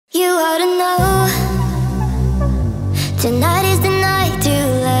Tonight is the night to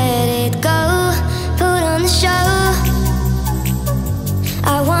let it go. Put on the show.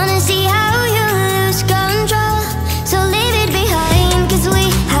 I wanna see how you lose control. So leave it behind, 'cause we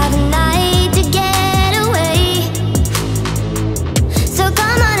have a night to get away. So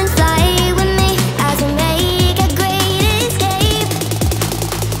come on and fly with me as we make a great escape.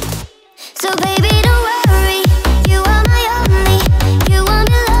 So baby, don't worry, you are my only. You won't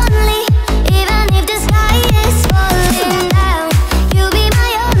be lonely, even if the sky is falling down. You'll be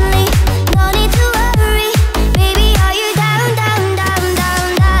my only, no need to worry. Baby, are you down, down, down, down,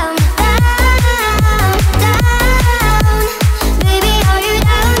 down, down, down? Baby, are you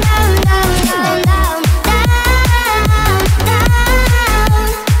down, down, down, down, down, down, down?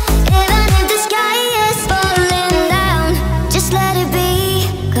 Even if the sky is falling down, just let it be.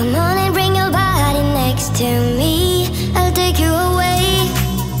 Come on and bring your body next to me. I'll take you away.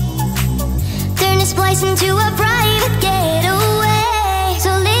 Turn this place into a bright